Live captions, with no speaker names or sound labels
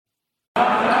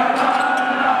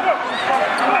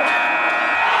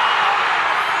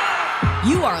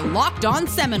Locked On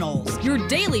Seminoles, your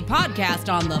daily podcast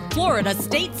on the Florida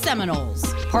State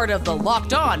Seminoles, part of the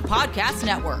Locked On Podcast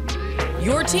Network.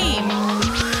 Your team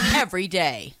every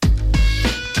day.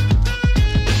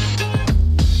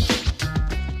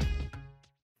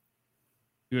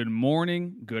 Good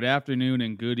morning, good afternoon,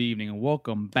 and good evening, and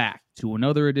welcome back to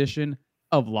another edition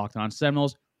of Locked On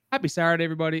Seminoles. Happy Saturday,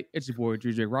 everybody. It's your boy,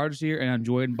 Drew J. Rogers here, and I'm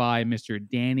joined by Mr.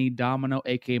 Danny Domino,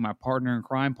 a.k.a. my partner in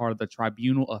crime, part of the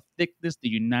Tribunal of Thickness, the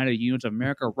United Unions of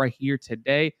America, right here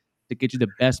today to get you the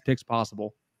best picks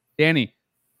possible. Danny,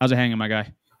 how's it hanging, my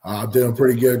guy? I'm doing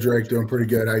pretty good, Drake. Doing pretty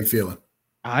good. How you feeling?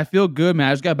 I feel good, man.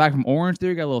 I just got back from Orange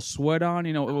Theory, got a little sweat on.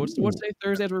 You know, what's today,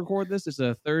 Thursday, as we record this? It's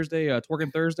a Thursday,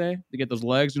 twerking Thursday, to get those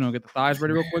legs, get the thighs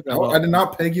ready real quick. I did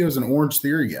not peg you as an Orange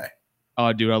Theory guy.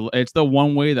 Oh, dude, it's the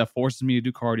one way that forces me to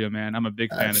do cardio, man. I'm a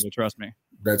big fan of it, trust me.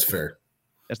 That's fair.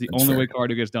 That's the only way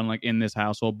cardio gets done, like, in this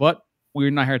household. But we're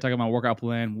not here to talk about my workout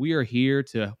plan. We are here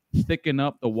to thicken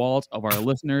up the wallets of our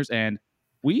listeners. And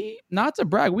we, not to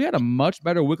brag, we had a much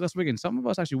better week last week, and some of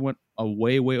us actually went a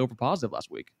way over positive last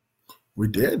week. We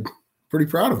did. Pretty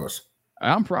proud of us.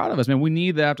 I'm proud of us, man. We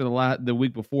need that after the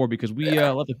week before because we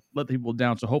let the people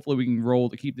down. So hopefully we can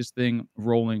keep this thing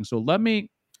rolling. So let me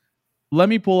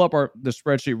pull up the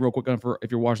spreadsheet real quick if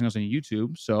you're watching us on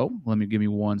YouTube. So give me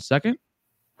 1 second.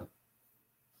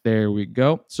 There we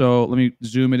go. So let me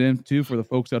zoom it in too for the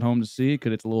folks at home to see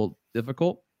because it's a little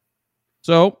difficult.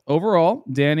 So overall,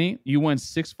 Danny, you went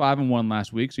 6-5-1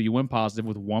 last week. So you went positive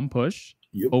with one push.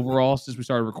 Yep. Overall, since we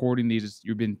started recording these,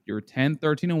 you're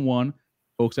 10-13-1.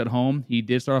 Folks at home, he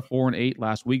did start 4-8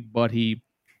 last week, but he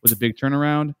was a big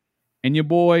turnaround. And your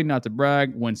boy, not to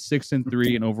brag, went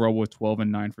 6-3 and overall was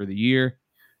 12-9 for the year.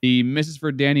 The misses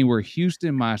for Danny were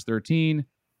Houston -13,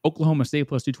 Oklahoma State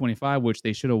 +225, which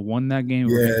they should have won that game.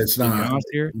 Yeah, it's not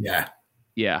here. Yeah.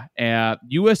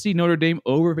 USC Notre Dame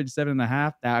over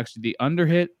 57.5. That actually the under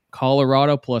hit.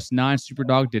 Colorado +9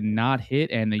 Superdog did not hit,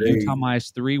 and the Utah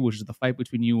 -3, which is the fight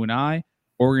between you and I.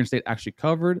 Oregon State actually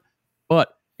covered,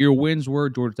 but your wins were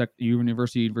Georgia Tech,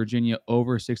 University of Virginia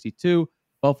over 62,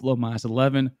 Buffalo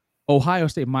 -11, Ohio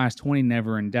State -20,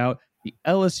 never in doubt. The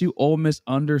LSU Ole Miss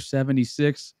under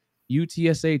 76,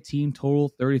 UTSA team total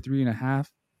 33.5,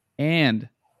 and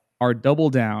our double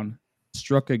down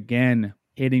struck again,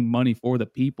 hitting money for the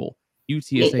people.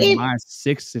 UTSA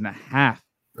 -6.5.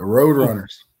 The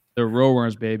Roadrunners. The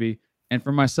Roadrunners, baby. And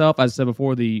for myself, as I said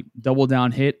before, the double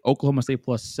down hit, Oklahoma State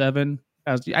 +7.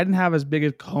 I didn't have as big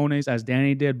a cojones as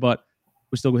Danny did, but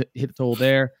we still hit the total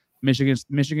there.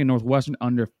 Michigan Northwestern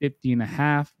under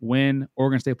 50.5 win.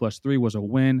 Oregon State +3 was a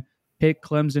win. Pitt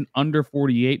Clemson under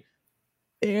 48.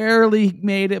 Barely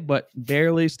made it, but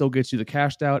barely still gets you the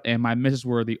cashed out. And my misses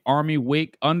were the Army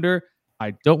Wake under.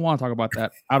 I don't want to talk about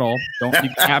that at all. You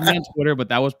can have me on Twitter, but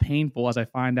that was painful as I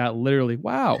find out literally,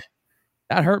 wow,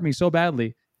 that hurt me so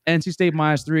badly. NC State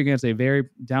 -3 against a very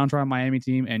downtrodden Miami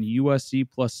team, and USC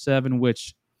 +7,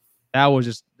 which that was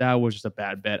just a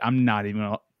bad bet. I'm not even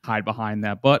going to hide behind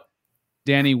that. But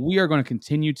Danny, we are going to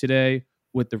continue today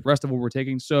with the rest of what we're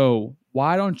taking. So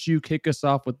why don't you kick us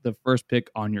off with the first pick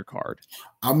on your card?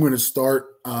 I'm going to start.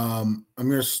 I'm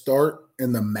going to start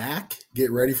in the MAC.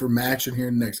 Get ready for action here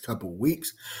in the next couple of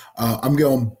weeks. I'm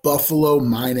going Buffalo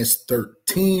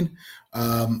 -13.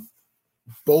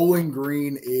 Bowling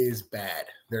Green is bad.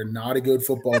 They're not a good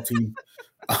football team.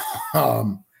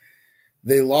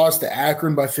 They lost to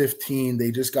Akron by 15. They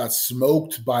just got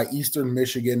smoked by Eastern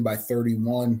Michigan by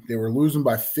 31. They were losing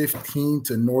by 15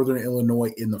 to Northern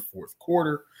Illinois in the fourth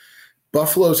quarter.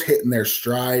 Buffalo's hitting their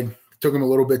stride. It took them a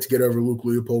little bit to get over Luke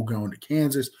Leopold going to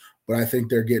Kansas, but I think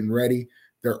they're getting ready.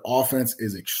 Their offense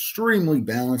is extremely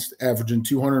balanced, averaging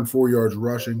 204 yards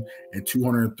rushing and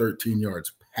 213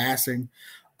 yards passing.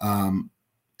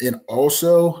 And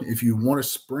also, if you want to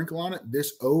sprinkle on it,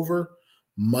 this over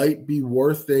might be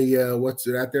worth what's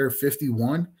it out there,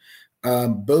 51.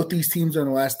 Both these teams in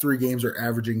the last 3 games are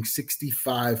averaging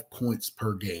 65 points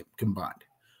per game combined.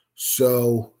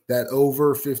 So that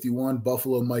over 51,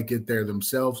 Buffalo might get there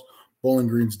themselves. Bowling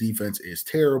Green's defense is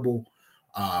terrible.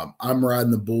 I'm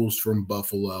riding the Bulls from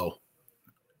Buffalo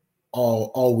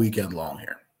all weekend long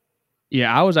here.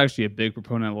 Yeah, I was actually a big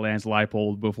proponent of Lance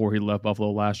Leipold before he left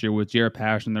Buffalo last year with Jared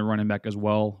Passion, their running back as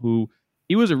well, who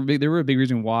they were a big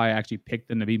reason why I actually picked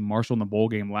them to be Marshall in the bowl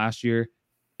game last year.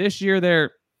 This year,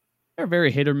 they're a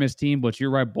very hit or miss team, but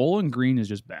you're right, Bowling Green is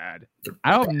just bad.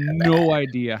 I have no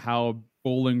idea how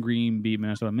Bowling Green beat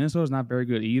Minnesota. Minnesota's not very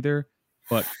good either,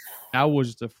 but that was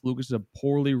just a fluke. It's a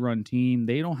poorly run team.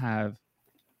 They don't have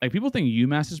Like, people think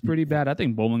UMass is pretty bad. I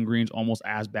think Bowling Green's almost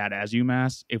as bad as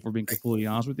UMass, if we're being completely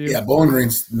honest with you. Yeah, Bowling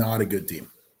Green's not a good team.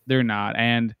 They're not.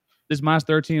 And this minus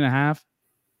 13.5,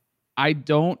 I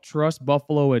don't trust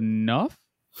Buffalo enough.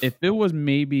 If it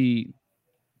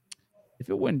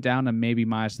went down to maybe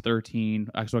minus 13,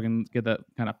 so I can get that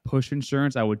kind of push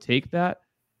insurance, I would take that.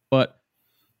 But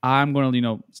I'm going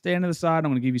to, stand to the side.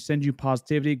 I'm going to send you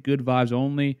positivity, good vibes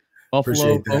only.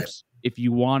 Buffalo, folks, if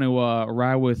you want to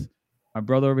ride with my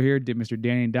brother over here, Mr.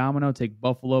 Danny Domino, take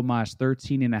Buffalo minus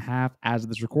 13.5 as of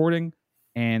this recording.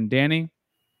 And Danny,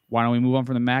 why don't we move on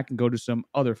from the MAC and go to some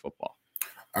other football?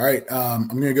 All right. I'm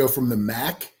going to go from the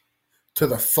MAC to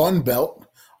the Fun Belt.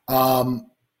 I'm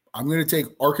going to take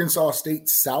Arkansas State,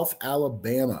 South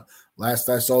Alabama. Last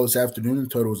I saw this afternoon, the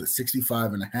total was at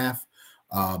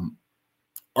 65.5.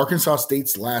 Arkansas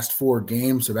State's last 4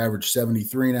 games have averaged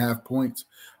 73.5 points.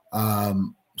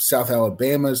 South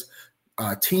Alabama's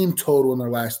team total in their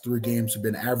last 3 games have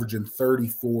been averaging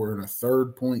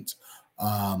 34.33 points.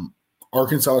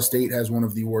 Arkansas State has one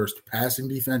of the worst passing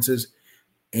defenses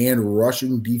and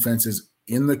rushing defenses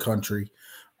in the country.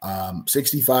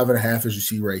 65.5, as you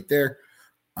see right there.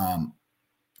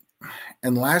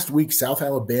 And last week, South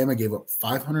Alabama gave up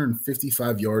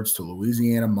 555 yards to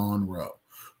Louisiana Monroe,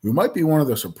 who might be one of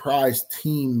the surprise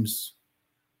teams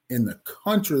in the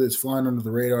country that's flying under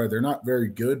the radar. They're not very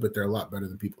good, but they're a lot better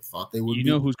than people thought they would be. You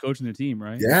know who's coaching the team,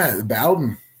 right? Yeah,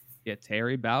 Bowden. Yeah,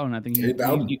 Terry Bowden. I think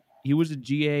Bowden. He was a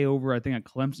GA over, I think, at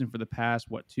Clemson for the past,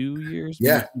 2 years?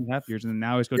 Yeah. 2.5 years, and then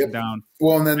now he's coaching down.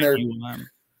 Well, and then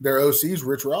their OC's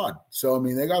Rich Rod. So, I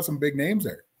mean, they got some big names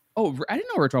there. Oh, I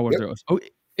didn't know Rich Rod was there. Oh,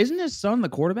 isn't his son the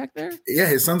quarterback there? Yeah,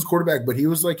 his son's quarterback, but he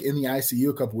was in the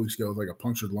ICU a couple weeks ago with a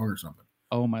punctured lung or something.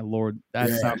 Oh, my Lord. That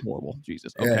sounds horrible.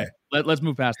 Jesus. Okay. Yeah. Let's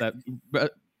move past that.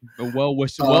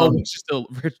 Still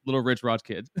little Rich Rod's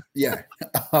kids. Yeah.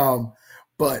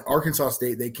 But Arkansas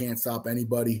State, they can't stop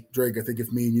anybody. Drake, I think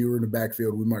if me and you were in the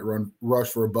backfield, we might rush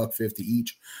for $150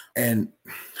 each. And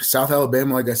South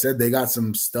Alabama, like I said, they got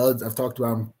some studs. I've talked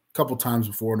about them a couple times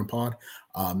before in the pod.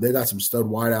 They got some stud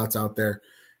wideouts out there.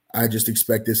 I just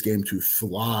expect this game to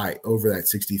fly over that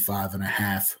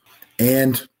 65.5.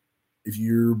 And if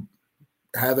you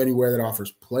have anywhere that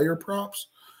offers player props,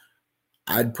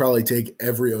 I'd probably take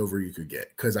every over you could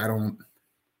get, because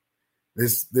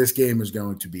this game is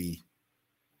going to be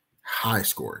high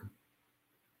scoring.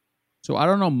 So I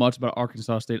don't know much about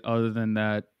Arkansas State other than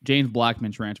that James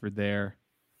Blackman transferred there,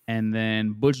 and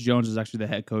then Butch Jones is actually the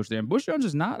head coach there. And Butch Jones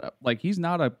is not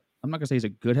I'm not gonna say he's a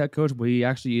good head coach, but he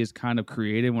actually is kind of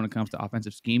creative when it comes to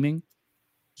offensive scheming.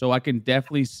 So I can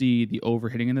definitely see the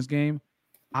overhitting in this game.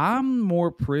 I'm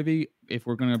more privy, if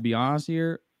we're gonna be honest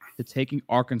here, to taking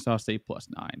Arkansas State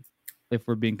 +9. If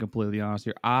we're being completely honest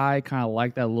here, I kind of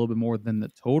like that a little bit more than the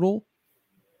total,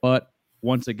 but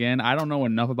once again, I don't know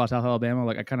enough about South Alabama.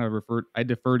 I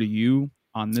defer to you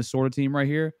on this sort of team right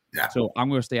here. Yeah. So I'm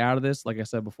going to stay out of this, like I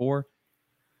said before.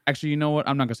 Actually, you know what?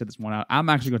 I'm not going to say this one out. I'm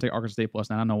actually going to take Arkansas State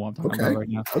 +9. I don't know what I'm talking about right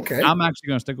now. Okay. I'm actually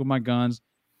going to stick with my guns.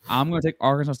 I'm going to take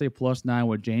Arkansas State +9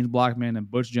 with James Blackman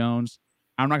and Butch Jones.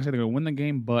 I'm not going to say they're going to win the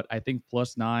game, but I think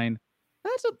 +9,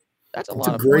 that's a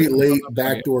lot of great late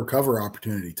backdoor cover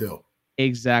opportunity too.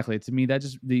 Exactly. To me,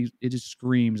 it just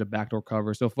screams a backdoor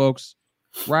cover. So, folks,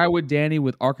 ride with Danny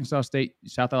with Arkansas State,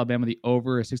 South Alabama. The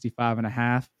over is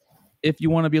 65.5. If you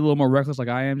want to be a little more reckless like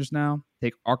I am just now,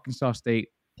 take Arkansas State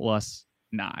 +9.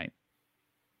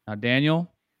 Now,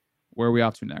 Daniel, where are we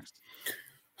off to next?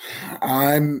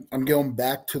 I'm going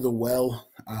back to the well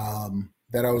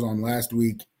that I was on last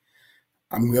week.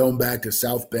 I'm going back to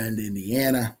South Bend,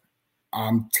 Indiana.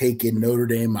 I'm taking Notre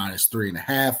Dame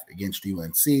 -3.5 against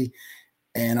UNC,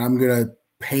 and I'm gonna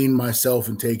pain myself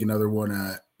and take another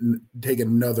one. Take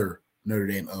another Notre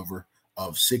Dame over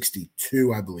of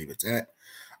 62, I believe it's at.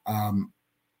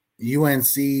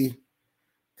 UNC,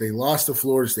 they lost to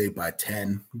Florida State by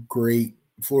 10. Great.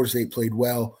 Florida State played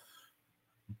well,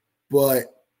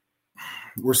 but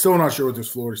we're still not sure what this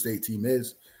Florida State team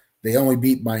is. They only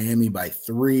beat Miami by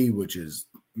 3, which is,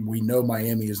 we know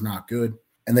Miami is not good.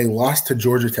 And they lost to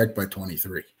Georgia Tech by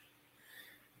 23.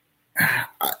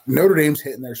 Notre Dame's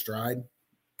hitting their stride,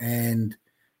 and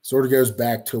sort of goes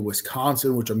back to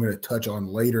Wisconsin, which I'm going to touch on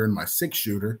later in my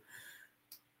 6-shooter.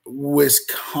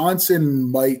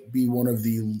 Wisconsin might be one of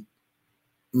the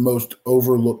most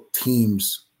overlooked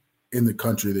teams in the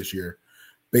country this year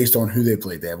based on who they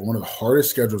played. They have one of the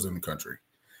hardest schedules in the country.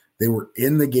 They were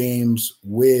in the games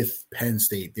with Penn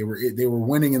State. They were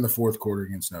winning in the fourth quarter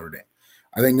against Notre Dame.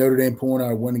 I think Notre Dame pulling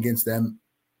out a win against them.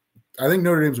 I think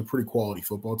Notre Dame's a pretty quality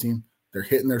football team. They're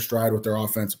hitting their stride with their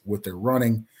offense, with their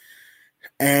running.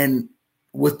 And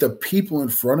with the people in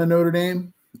front of Notre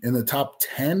Dame in the top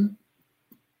 10,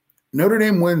 Notre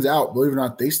Dame wins out. Believe it or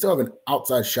not, they still have an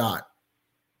outside shot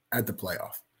at the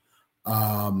playoff.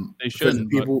 They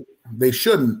shouldn't. They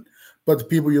shouldn't. But the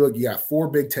people you got 4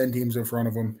 Big Ten teams in front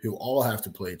of them who all have to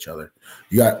play each other.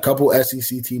 You got a couple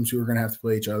SEC teams who are going to have to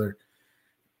play each other.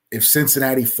 If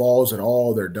Cincinnati falls at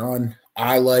all, they're done.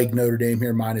 I like Notre Dame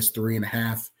here minus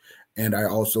 3.5. And I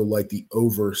also like the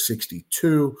over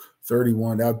 62,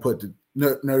 31. That would put the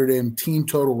Notre Dame team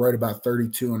total right about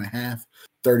 32.5,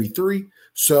 33.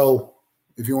 So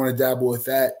if you want to dabble with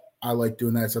that, I like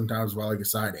doing that sometimes if I like a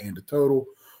side and a total.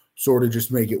 Sort of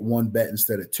just make it 1 bet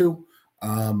instead of 2.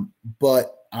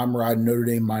 But I'm riding Notre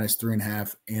Dame minus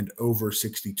 3.5 and over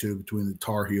 62 between the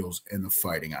Tar Heels and the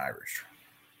Fighting Irish.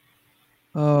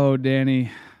 Oh, Danny.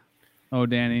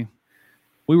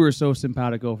 We were so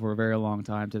simpatico for a very long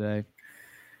time today.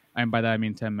 And by that, I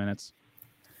mean 10 minutes.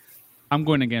 I'm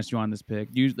going against you on this pick.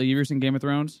 You ever seen Game of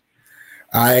Thrones?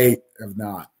 I have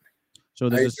not. So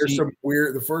there's some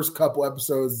weird, the first couple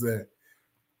episodes that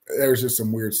there's just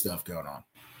some weird stuff going on.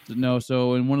 No,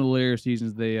 so in one of the later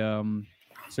seasons, they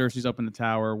Cersei's up in the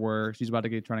tower where she's about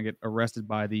to trying to get arrested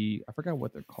by I forgot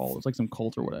what they're called. It's like some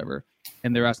cult or whatever.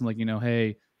 And they're asking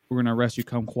hey, we're going to arrest you,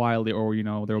 come quietly, or,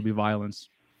 there will be violence.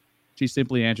 She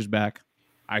simply answers back,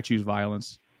 I choose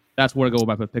violence. That's where I go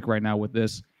with my pick right now with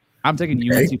this. I'm taking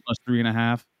UNC plus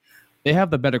 3.5. They have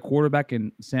the better quarterback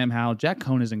in Sam Howell. Jack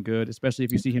Cohn isn't good, especially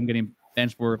if you see him getting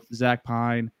benched for Zach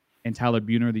Pine and Tyler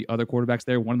Buhner, the other quarterbacks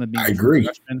there. One of them being true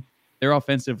freshman. Their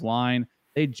offensive line,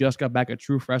 they just got back a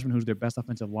true freshman who's their best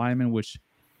offensive lineman, which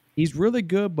he's really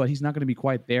good, but he's not going to be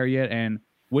quite there yet. And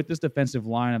with this defensive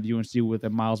line of UNC with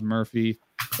Miles Murphy,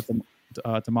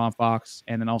 Tamon Fox,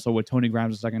 and then also with Tony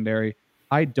Grimes in secondary,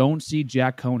 I don't see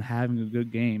Jack Cohn having a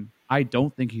good game. I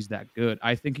don't think he's that good.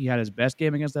 I think he had his best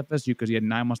game against FSU because he had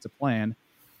 9 months to plan.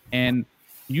 And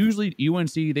usually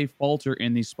UNC, they falter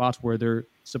in these spots where they're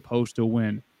supposed to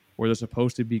win, where they're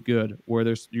supposed to be good, where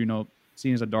they're,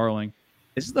 seen as a darling.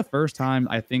 This is the first time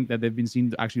I think that they've been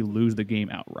seen to actually lose the game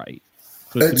outright.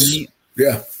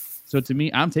 So to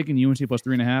me, I'm taking UNC plus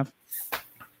 3.5,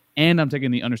 and I'm taking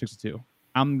the under 62.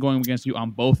 I'm going against you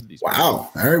on both of these.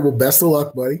 Wow. All right. Well, best of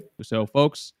luck, buddy. So,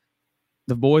 folks,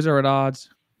 the boys are at odds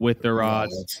with their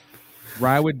odds.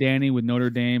 Ride with Danny with Notre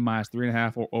Dame minus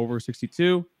 3.5 or over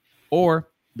 62, or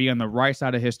be on the right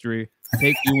side of history.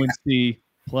 Take UNC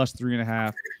plus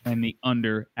 3.5 and the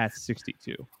under at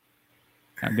 62.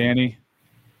 Now, Danny,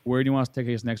 where do you want us to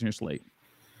take us next on your slate?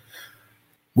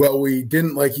 Well, we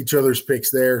didn't like each other's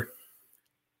picks there.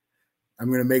 I'm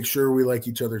going to make sure we like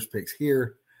each other's picks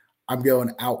here. I'm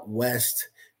going out west.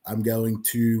 I'm going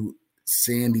to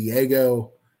San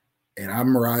Diego, and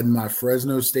I'm riding my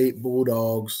Fresno State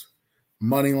Bulldogs.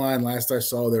 Money line, last I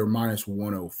saw, they were minus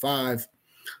 105.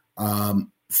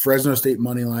 Fresno State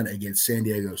money line against San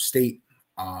Diego State.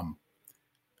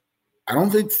 I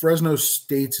don't think Fresno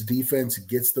State's defense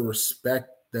gets the respect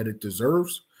that it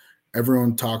deserves.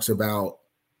 Everyone talks about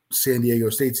San Diego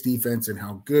State's defense and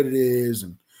how good it is,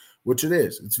 and which it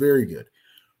is. It's very good.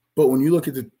 But when you look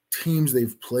at the teams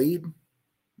they've played,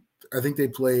 I think they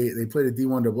played a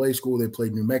D1AA school. They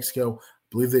played New Mexico. I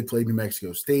believe they played New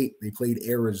Mexico State. They played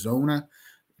Arizona.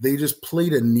 They just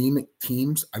played anemic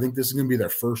teams. I think this is going to be their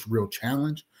first real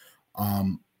challenge.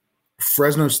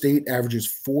 Fresno State averages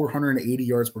 480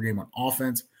 yards per game on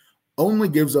offense, only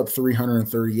gives up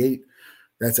 338.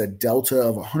 That's a delta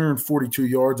of 142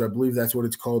 yards. I believe that's what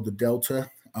it's called, the delta.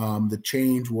 The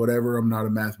change, whatever. I'm not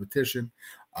a mathematician.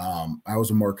 I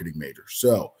was a marketing major.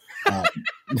 So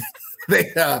they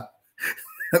had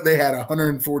a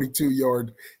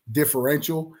 142-yard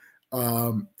differential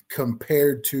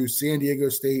compared to San Diego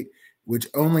State, which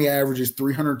only averages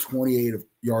 328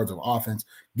 yards of offense,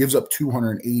 gives up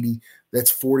 280.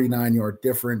 That's 49-yard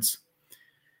difference.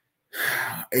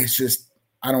 It's just,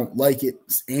 I don't like it.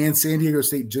 And San Diego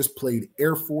State just played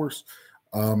Air Force.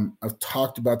 I've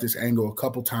talked about this angle a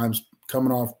couple times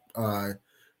coming off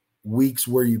weeks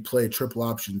where you play a triple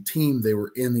option team. They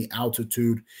were in the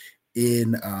altitude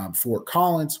in Fort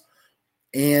Collins,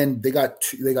 and they got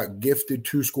gifted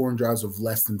 2 scoring drives of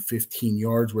less than 15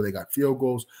 yards where they got field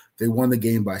goals. They won the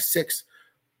game by 6.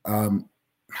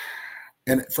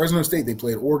 And Fresno State, they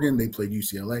played Oregon. They played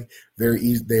UCLA. Very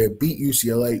easy. They beat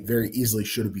UCLA very easily.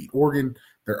 Should have beat Oregon.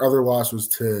 Their other loss was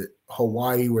to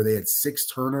Hawaii, where they had 6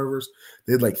 turnovers.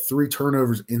 They had like 3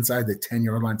 turnovers inside the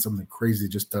 10-yard line. Something crazy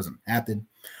just doesn't happen.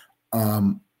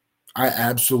 I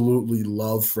absolutely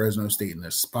love Fresno State in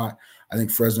this spot. I think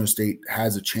Fresno State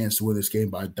has a chance to win this game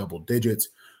by double digits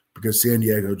because San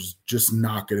Diego is just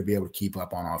not going to be able to keep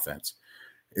up on offense.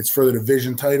 It's for the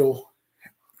division title.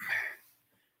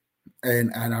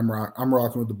 And I'm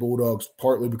rocking with the Bulldogs,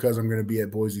 partly because I'm going to be at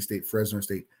Boise State, Fresno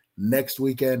State next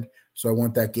weekend. So I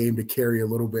want that game to carry a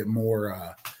little bit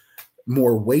more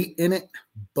weight in it.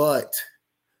 But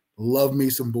Love me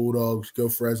some Bulldogs. Go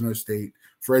Fresno State.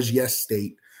 Yes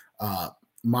State.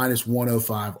 Minus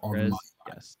 105 on the money.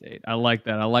 Yes State. I like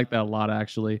that. I like that a lot,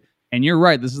 actually. And you're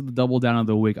right. This is the double down of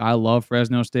the week. I love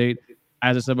Fresno State.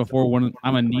 As I said before,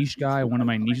 I'm a niche guy. One of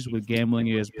my niches with gambling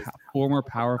is former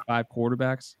Power 5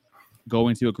 quarterbacks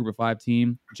going to a Group of 5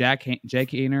 team. Jake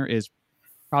Haener is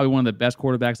probably one of the best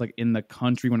quarterbacks like in the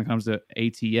country when it comes to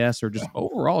ATS or just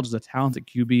overall just a talented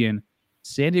QB. And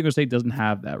San Diego State doesn't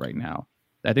have that right now.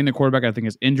 I think the quarterback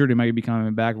is injured. He might be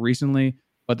coming back recently,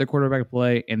 but their quarterback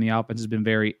play and the offense has been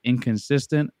very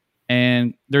inconsistent.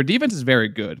 And their defense is very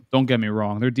good. Don't get me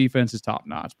wrong. Their defense is top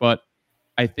notch. But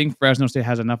I think Fresno State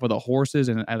has enough of the horses,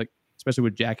 and especially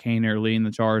with Jake Haener leading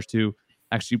the charge to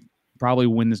actually probably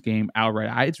win this game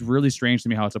outright. It's really strange to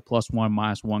me how it's a +1,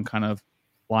 -1 kind of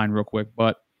line real quick.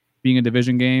 But being a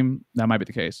division game, that might be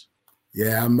the case.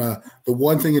 Yeah, the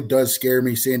one thing that does scare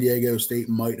me, San Diego State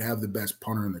might have the best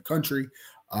punter in the country.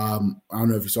 I don't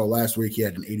know if you saw last week, he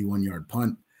had an 81-yard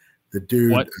punt. The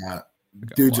dude,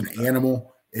 dude's an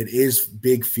animal. It is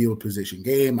big field position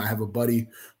game. I have a buddy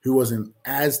who was in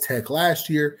Aztec last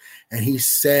year, and he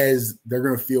says they're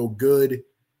going to feel good.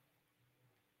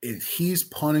 If he's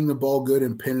punting the ball good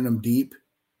and pinning them deep,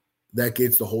 that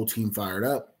gets the whole team fired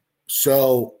up.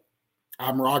 So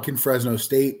I'm rocking Fresno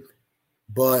State,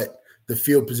 but the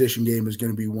field position game is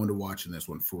going to be one to watch in this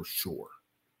one for sure.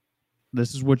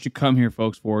 This is what you come here,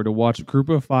 folks, for, to watch a Group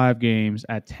of 5 games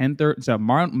at 10:30. So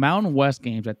Mountain West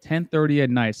games at 10:30 at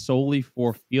night, solely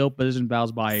for field position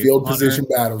battles by a field position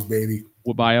battles, baby,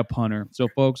 by a punter. So,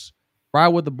 folks, ride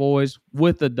with the boys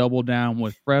with the double down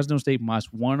with Fresno State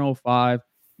 -105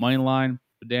 money line.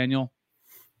 Daniel,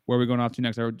 where are we going off to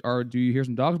next? Do you hear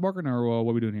some dogs barking, or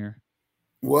what are we doing here?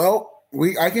 Well,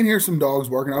 I can hear some dogs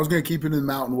barking. I was going to keep it in the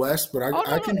Mountain West, but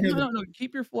I can hear. No,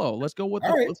 keep your flow. Let's go with.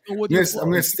 Let's go with. Yes, I'm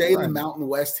going to stay in the Mountain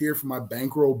West here for my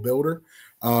bankroll builder.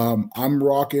 I'm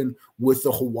rocking with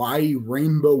the Hawaii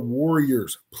Rainbow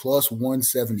Warriors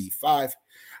 +175.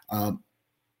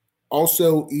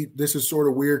 Also, this is sort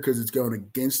of weird because it's going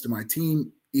against my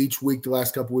team each week. The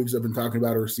last couple weeks, I've been talking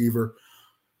about a receiver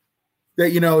that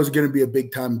is going to be a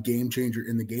big-time game changer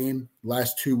in the game.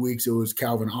 Last 2 weeks, it was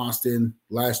Calvin Austin.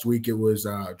 Last week, it was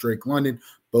Drake London.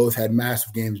 Both had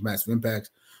massive games, massive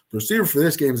impacts. The receiver for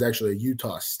this game is actually a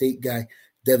Utah State guy.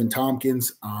 Devin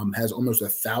Tompkins has almost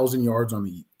 1,000 yards on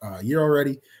the year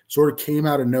already. Sort of came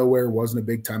out of nowhere, wasn't a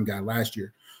big-time guy last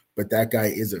year, but that guy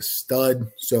is a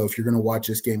stud. So if you're going to watch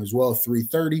this game as well,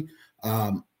 3:30,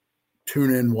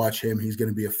 tune in, watch him. He's going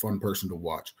to be a fun person to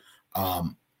watch.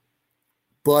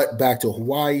 But back to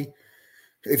Hawaii,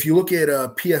 if you look at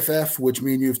PFF, which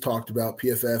me and you have talked about,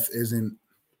 PFF isn't,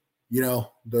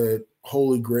 the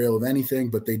holy grail of anything,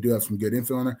 but they do have some good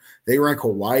info on there. They rank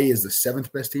Hawaii as the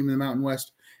 7th best team in the Mountain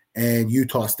West, and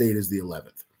Utah State is the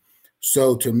 11th.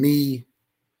 So to me,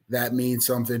 that means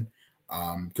something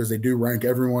because they do rank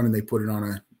everyone, and they put it on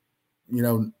a,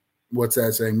 what's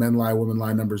that saying? Men lie, women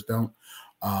lie, numbers don't.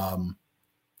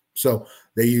 So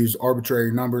they use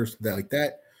arbitrary numbers like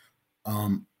that.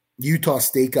 Utah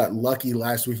State got lucky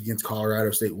last week against Colorado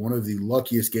State. One of the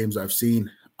luckiest games I've seen.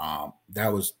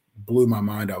 That blew my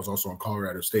mind. I was also on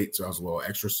Colorado State, so I was a little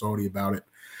extra salty about it.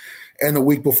 And the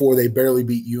week before, they barely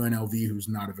beat UNLV, who's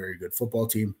not a very good football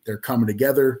team. They're coming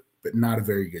together, but not a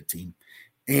very good team.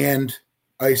 And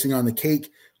icing on the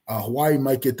cake, Hawaii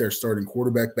might get their starting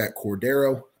quarterback back,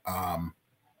 Cordero.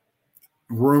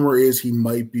 Rumor is he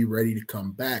might be ready to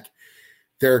come back.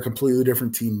 They're a completely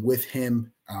different team with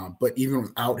him. But even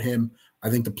without him, I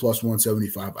think the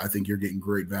 +175, I think you're getting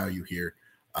great value here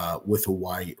with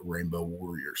Hawaii Rainbow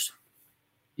Warriors.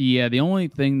 Yeah, the only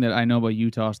thing that I know about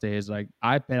Utah State is I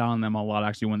bet on them a lot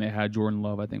actually when they had Jordan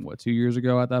Love, I think, 2 years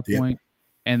ago at that point.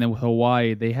 Yeah. And then with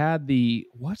Hawaii, they had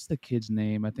what's the kid's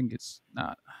name? I think it's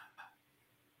not.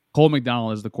 Cole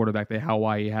McDonald is the quarterback that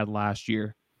Hawaii had last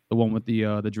year, the one with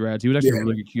the dreads. He was actually a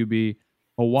really good QB.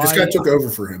 Hawaii. This guy took over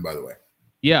for him, by the way.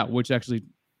 Yeah, which actually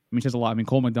says a lot. I mean,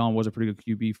 Cole McDonald was a pretty good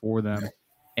QB for them. Yeah.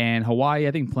 And Hawaii,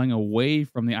 I think, playing away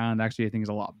from the island actually, I think, is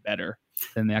a lot better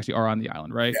than they actually are on the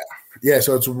island, right? Yeah.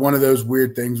 So it's one of those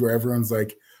weird things where everyone's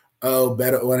like, oh,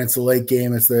 bet it when it's a late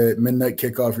game, it's the midnight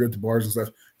kickoff, you're at the bars and stuff.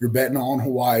 You're betting on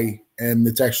Hawaii, and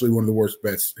it's actually one of the worst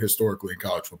bets historically in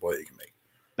college football that you can make.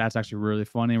 That's actually really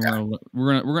funny. Yeah. I'm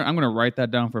gonna write that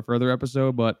down for a further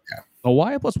episode. But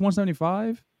Hawaii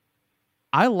 +175.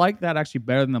 I like that actually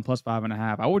better than the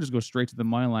 +5.5. I would just go straight to the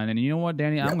money line. And you know what,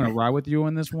 Danny? I'm going to ride with you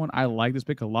on this one. I like this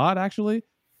pick a lot, actually.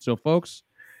 So, folks,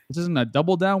 this isn't a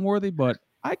double down worthy, but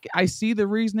I see the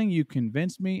reasoning. You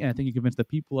convinced me, and I think you convinced the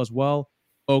people as well.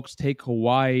 Folks, take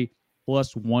Hawaii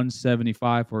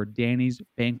 +175 for Danny's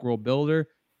bankroll builder.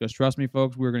 Just trust me,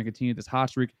 folks. We're going to continue this hot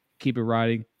streak, keep it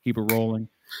riding, keep it rolling.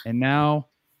 And now,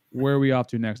 where are we off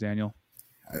to next, Daniel?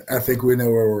 I think we know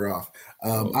where we're off.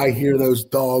 I hear those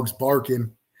dogs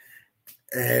barking,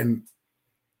 and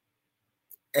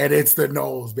it's the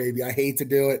Noles, baby. I hate to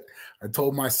do it. I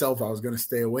told myself I was going to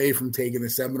stay away from taking the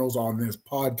Seminoles on this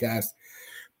podcast.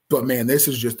 But, man, this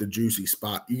is just a juicy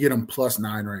spot. You get them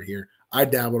 +9 right here. I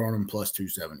dabbled on them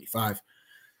 +275.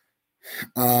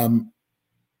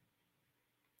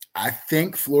 I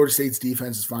think Florida State's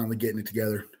defense is finally getting it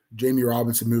together. Jamie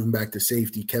Robinson moving back to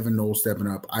safety. Kevin Knowles stepping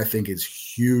up. I think is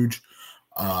huge.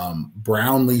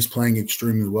 Brownlee's playing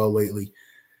extremely well lately.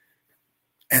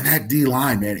 And that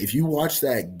D-line, man, if you watch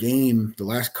that game the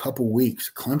last couple weeks,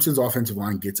 Clemson's offensive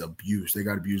line gets abused. They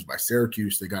got abused by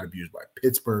Syracuse. They got abused by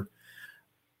Pittsburgh.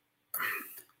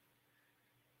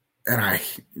 And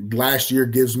last year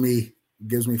gives me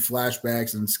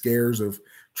flashbacks and scares of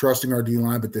trusting our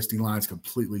D-line, but this D-line is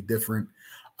completely different.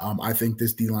 I think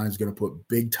this D-line is going to put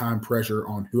big-time pressure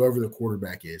on whoever the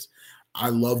quarterback is. I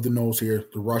love the Noles here,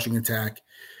 the rushing attack.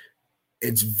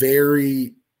 It's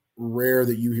very rare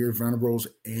that you hear Venables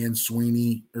and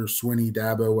Sweeney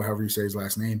Dabo, however you say his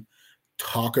last name,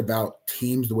 talk about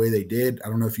teams the way they did. I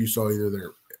don't know if you saw either of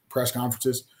their press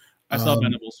conferences. I saw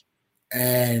Venables.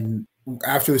 And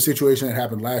after the situation that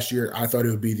happened last year, I thought it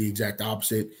would be the exact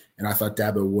opposite, and I thought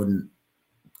Dabo wouldn't,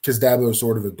 because Dabo is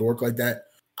sort of a dork like that.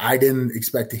 I didn't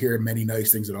expect to hear many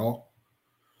nice things at all.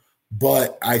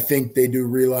 But I think they do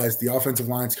realize the offensive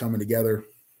line's coming together.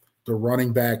 The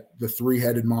running back, the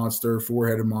 3-headed monster,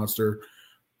 4-headed monster,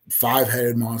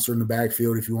 5-headed monster in the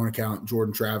backfield, if you want to count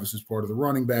Jordan Travis as part of the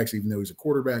running backs, even though he's a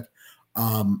quarterback.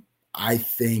 I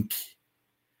think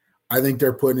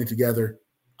they're putting it together.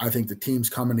 I think the team's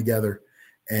coming together,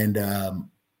 and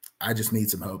I just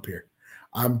need some hope here.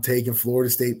 I'm taking Florida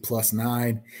State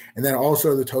 +9. And then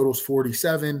also the total's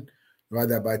 47. Divide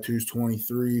that by 2 is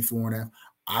 23, 4.5.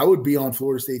 I would be on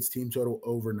Florida State's team total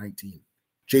over 19.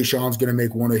 Jay Sean's going to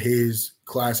make one of his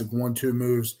classic 1-2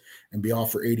 moves and be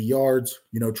off for 80 yards.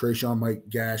 You know, Trey Sean might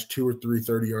gash 2 or 3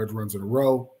 30-yard runs in a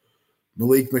row.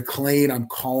 Malik McLean, I'm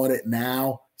calling it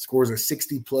now, scores a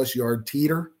 60-plus yard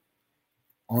teeter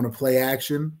on a play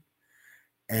action.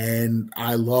 And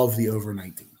I love the over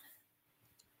 19.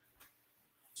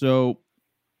 So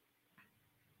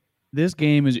this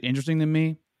game is interesting to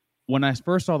me. When I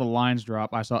first saw the lines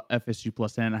drop, I saw FSU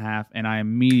 +10.5, and I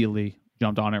immediately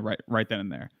jumped on it right then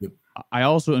and there. Yep. I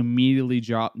also immediately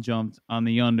jumped on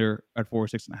the under at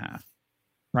 46.5,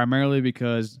 primarily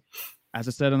because, as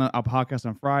I said on a podcast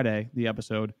on Friday, the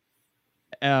episode,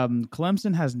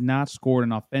 Clemson has not scored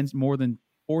an offense more than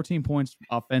 14 points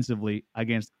offensively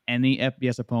against any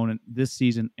FBS opponent this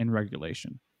season in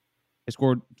regulation. It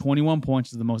scored 21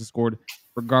 points, is the most it scored,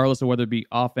 regardless of whether it be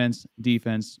offense,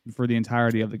 defense, for the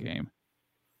entirety of the game.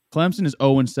 Clemson is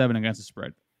 0-7 against the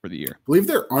spread for the year. I believe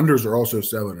their unders are also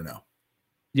 7-0.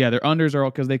 Yeah, their unders are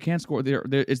because they can't score. Their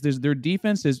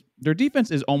defense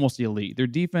is almost elite. Their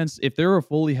defense, if they were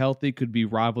fully healthy, could be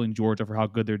rivaling Georgia for how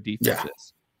good their defense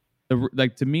is.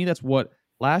 To me, that's what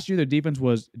last year their defense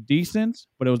was decent,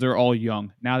 but they're all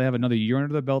young. Now they have another year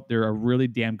under their belt. They're a really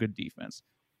damn good defense.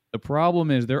 The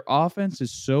problem is their offense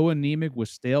is so anemic with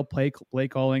stale play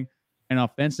calling, an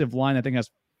offensive line I think has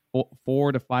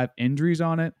 4 to 5 injuries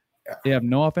on it. They have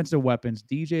no offensive weapons.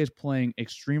 DJ is playing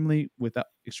extremely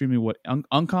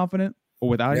unconfident or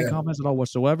without any confidence at all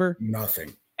whatsoever.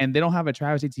 Nothing. And they don't have a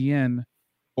Travis Etienne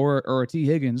or a T.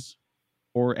 Higgins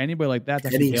or anybody like that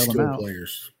to any bail them out.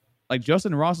 Players. Like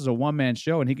Justin Ross is a one-man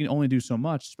show, and he can only do so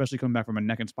much, especially coming back from a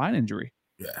neck and spine injury.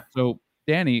 Yeah. So,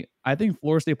 Danny, I think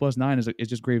Florida State +9 is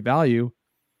just great value.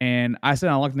 And I said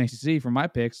I Locked on ACC for my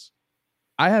picks.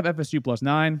 I have FSU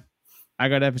 +9. I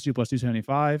got FSU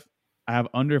 +275. I have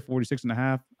under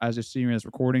 46.5. As just seeing this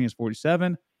recording is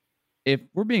 47. If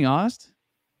we're being honest,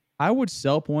 I would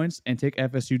sell points and take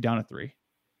FSU down to 3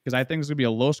 because I think this is going to be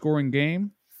a low-scoring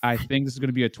game. I think this is going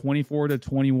to be a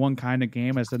 24-21 kind of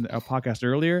game, as I said in a podcast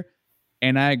earlier.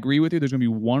 And I agree with you. There's going to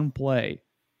be one play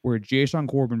where Jashaun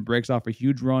Corbin breaks off a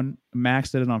huge run.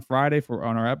 Max said it on Friday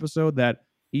on our episode that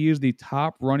he is the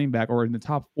top running back or in the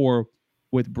top 4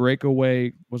 with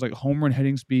breakaway, was like home run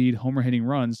hitting speed, home run hitting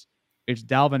runs. It's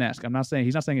Dalvin-esque.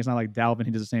 He's not saying it's not like Dalvin.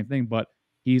 He does the same thing, but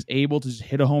he's able to just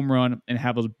hit a home run and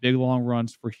have those big, long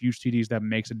runs for huge TDs that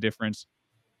makes a difference.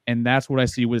 And that's what I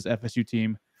see with this FSU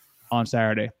team on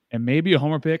Saturday. And maybe a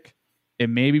homer pick. It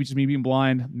may be just me being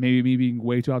blind, maybe me being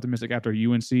way too optimistic after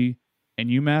UNC and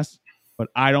UMass, but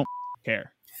I don't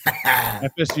care.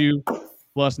 FSU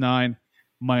 +9,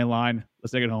 money line.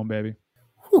 Let's take it home, baby.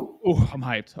 Ooh, I'm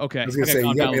hyped. Okay. I was going to say,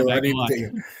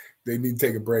 they need to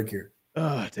take a break here.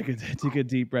 Take a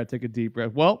deep breath. Take a deep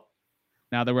breath. Well,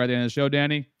 now that we're at the end of the show,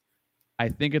 Danny, I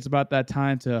think it's about that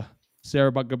time to say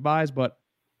our goodbyes, but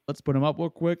let's put them up real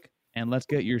quick and let's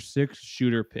get your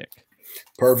 6-shooter pick.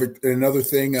 Perfect. And another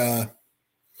thing,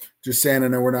 just saying, I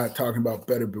know we're not talking about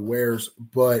better bewares,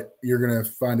 but you're going to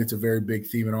find it's a very big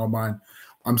theme in all mine.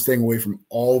 I'm staying away from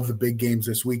all of the big games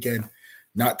this weekend,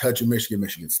 not touching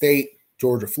Michigan State,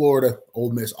 Georgia, Florida,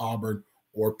 Ole Miss, Auburn,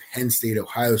 or Penn State,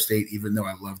 Ohio State, even though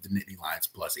I love the Nittany Lions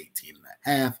plus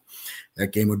 18.5.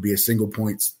 That game would be a single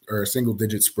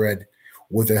digit spread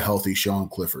with a healthy Sean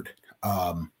Clifford.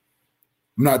 I'm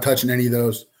not touching any of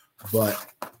those, but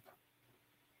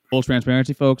full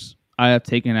transparency, folks, I have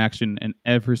taken action in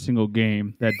every single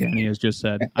game that Danny has just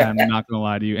said. I'm not going to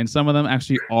lie to you. And some of them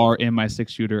actually are in my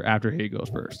 6-shooter after he goes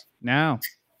first. Now,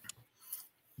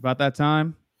 about that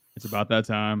time. It's about that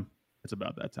time. It's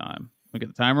about that time. We get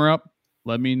the timer up.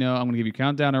 Let me know. I'm going to give you a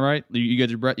countdown. All right. You get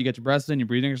your breath. You get your breaths in. Your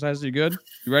breathing exercises. You good?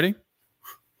 You ready?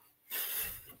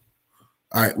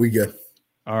 All right. We good.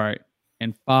 All right.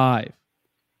 And 5,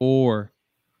 4,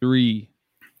 3,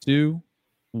 2,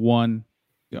 1,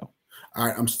 go. All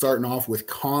right. I'm starting off with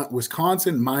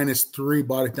Wisconsin -3.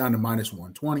 Bought it down to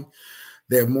 -120.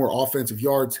 They have more offensive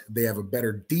yards. They have a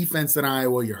better defense than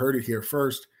Iowa. You heard it here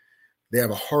first. They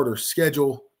have a harder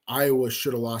schedule. Iowa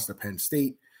should have lost to Penn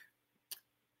State.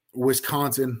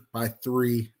 Wisconsin by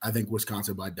 3. I think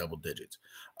Wisconsin by double digits.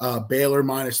 Baylor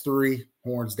 -3,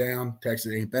 horns down.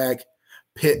 Texas ain't back.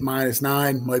 Pitt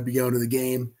 -9, might be going to the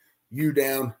game. You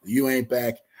down, you ain't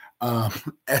back.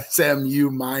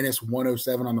 SMU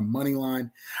 -107 on the money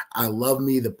line. I love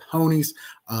me the ponies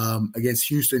against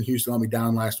Houston. Houston let me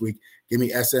down last week. Give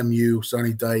me SMU.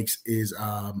 Sonny Dykes is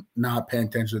not paying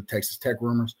attention to the Texas Tech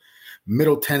rumors.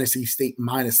 Middle Tennessee State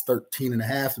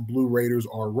 -13.5. The Blue Raiders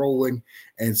are rolling,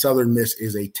 and Southern Miss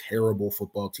is a terrible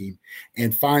football team.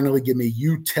 And finally, give me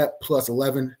UTEP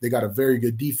 +11. They got a very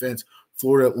good defense.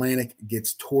 Florida Atlantic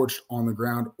gets torched on the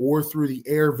ground or through the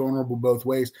air, vulnerable both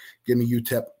ways. Give me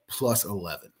UTEP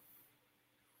 +11.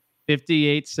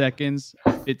 58 seconds,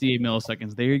 58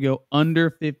 milliseconds. There you go.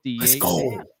 Under 58. Let's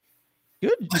go.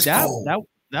 Good. Let's go.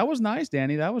 That was nice,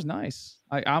 Danny. That was nice.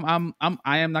 I am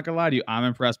not gonna lie to you. I'm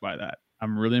impressed by that.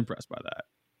 I'm really impressed by that.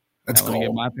 Let's go.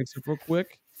 Get my picks up real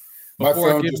quick. My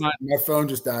phone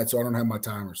just died, so I don't have my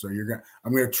timer. So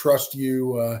I'm gonna trust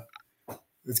you.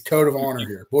 It's code of honor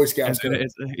here, Boy Scouts.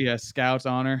 Scouts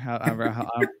honor.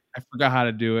 I forgot how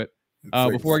to do it.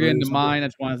 Before I get into mine, I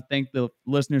just want to thank the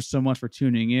listeners so much for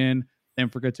tuning in.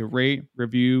 Don't forget to rate,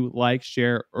 review, like,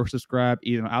 share, or subscribe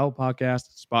either on Apple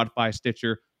Podcasts, Spotify,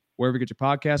 Stitcher, wherever you get your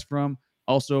podcast from.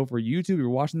 Also, for YouTube, if you're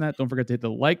watching that, don't forget to hit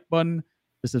the like button,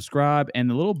 the subscribe, and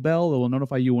the little bell that will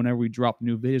notify you whenever we drop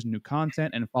new videos and new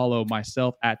content. And follow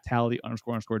myself at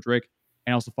Tally__Drake.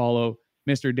 And also follow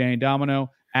Mr. Danny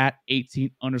Domino at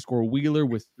 18_Wheeler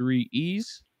with 3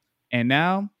 E's. And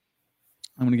now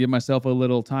I'm going to give myself a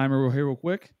little timer here real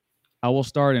quick. I will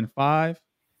start in 5,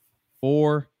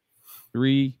 4,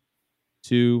 3,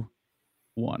 2,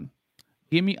 1.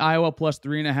 Give me Iowa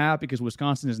 +3.5 because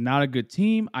Wisconsin is not a good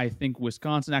team. I think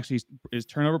Wisconsin actually is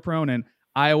turnover prone, and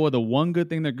Iowa, the one good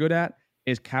thing they're good at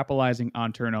is capitalizing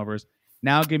on turnovers.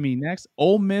 Now give me next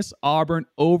Ole Miss Auburn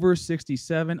over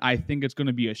 67. I think it's going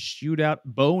to be a shootout.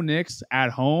 Bo Nix at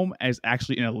home as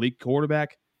actually an elite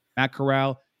quarterback. Matt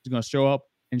Corral is going to show up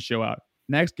and show out.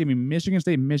 Next, give me Michigan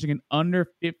State, Michigan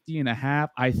under 50.5.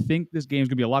 I think this game is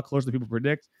going to be a lot closer than people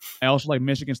predict. I also like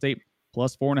Michigan State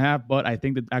 +4.5, but I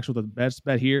think that actually the best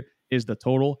bet here is the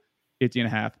total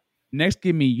 50.5. Next,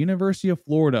 give me University of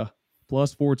Florida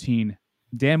 +14.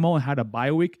 Dan Mullen had a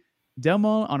bye week. Dan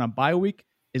Mullen on a bye week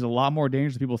is a lot more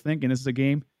dangerous than people think, and this is a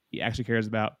game he actually cares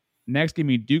about. Next, give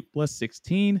me Duke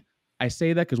 +16. I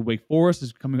say that because Wake Forest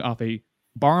is coming off a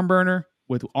barn burner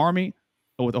with Army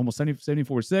with almost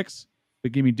 74-6.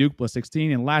 But give me Duke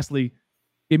 +16. And lastly,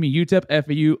 give me UTEP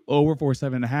FAU over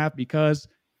 47.5 because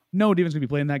no defense going to be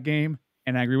playing that game.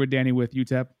 And I agree with Danny with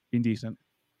UTEP being decent.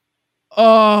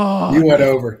 Oh, you went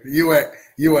over. You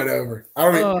went over.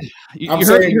 I don't you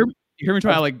heard me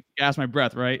try to like gas my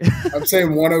breath, right? I'm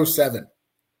saying 107.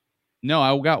 No,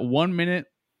 I got 1 minute.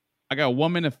 I got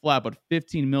 1 minute flat, but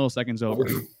 15 milliseconds over.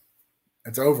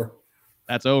 That's over.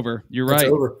 That's over. You're That's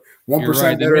right. Over.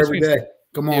 1% better every day.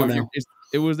 Come on now.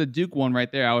 It was the Duke one right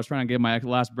there. I was trying to get my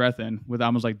last breath in with. I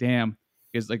was like, damn.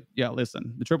 It's like, yeah,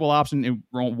 listen, the triple option, it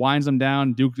winds them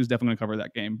down. Duke is definitely going to cover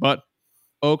that game. But,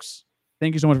 folks,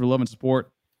 thank you so much for love and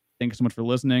support. Thank you so much for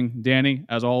listening. Danny,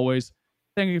 as always,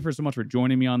 thank you so much for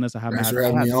joining me on this. Thanks for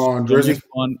having me on, Drizzy.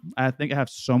 Fun. I think I have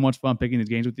so much fun picking these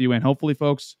games with you. And hopefully,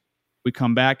 folks, we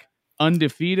come back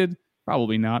undefeated.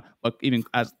 Probably not, but even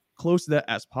as close to that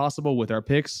as possible with our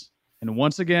picks. And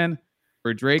once again,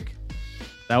 for Drake,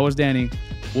 that was Danny.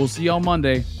 We'll see you on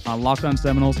Monday on Locked On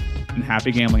Seminoles. And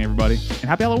happy gambling, everybody. And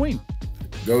happy Halloween.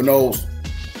 Go Noles.